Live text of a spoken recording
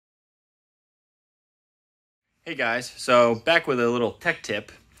Hey guys, so back with a little tech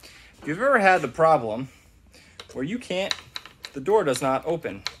tip. If you've ever had the problem where the door does not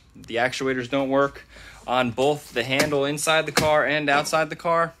open, the actuators don't work on both the handle inside the car and outside the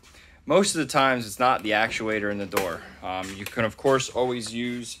car, most of the times it's not the actuator in the door. You can of course always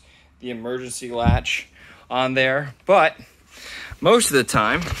use the emergency latch on there, but most of the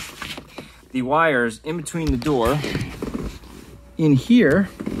time the wires in between the door in here,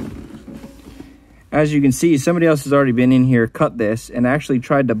 as you can see, somebody else has already been in here, cut this, and actually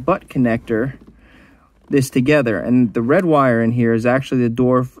tried to butt connector this together. And the red wire in here is actually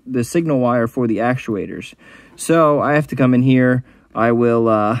the signal wire for the actuators. So I have to come in here. We'll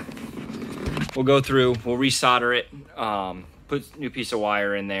go through, we'll resolder it, put a new piece of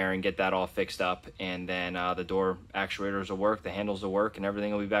wire in there and get that all fixed up. And then the door actuators will work, the handles will work, and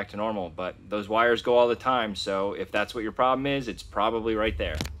everything will be back to normal. But those wires go all the time. So if that's what your problem is, it's probably right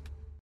there.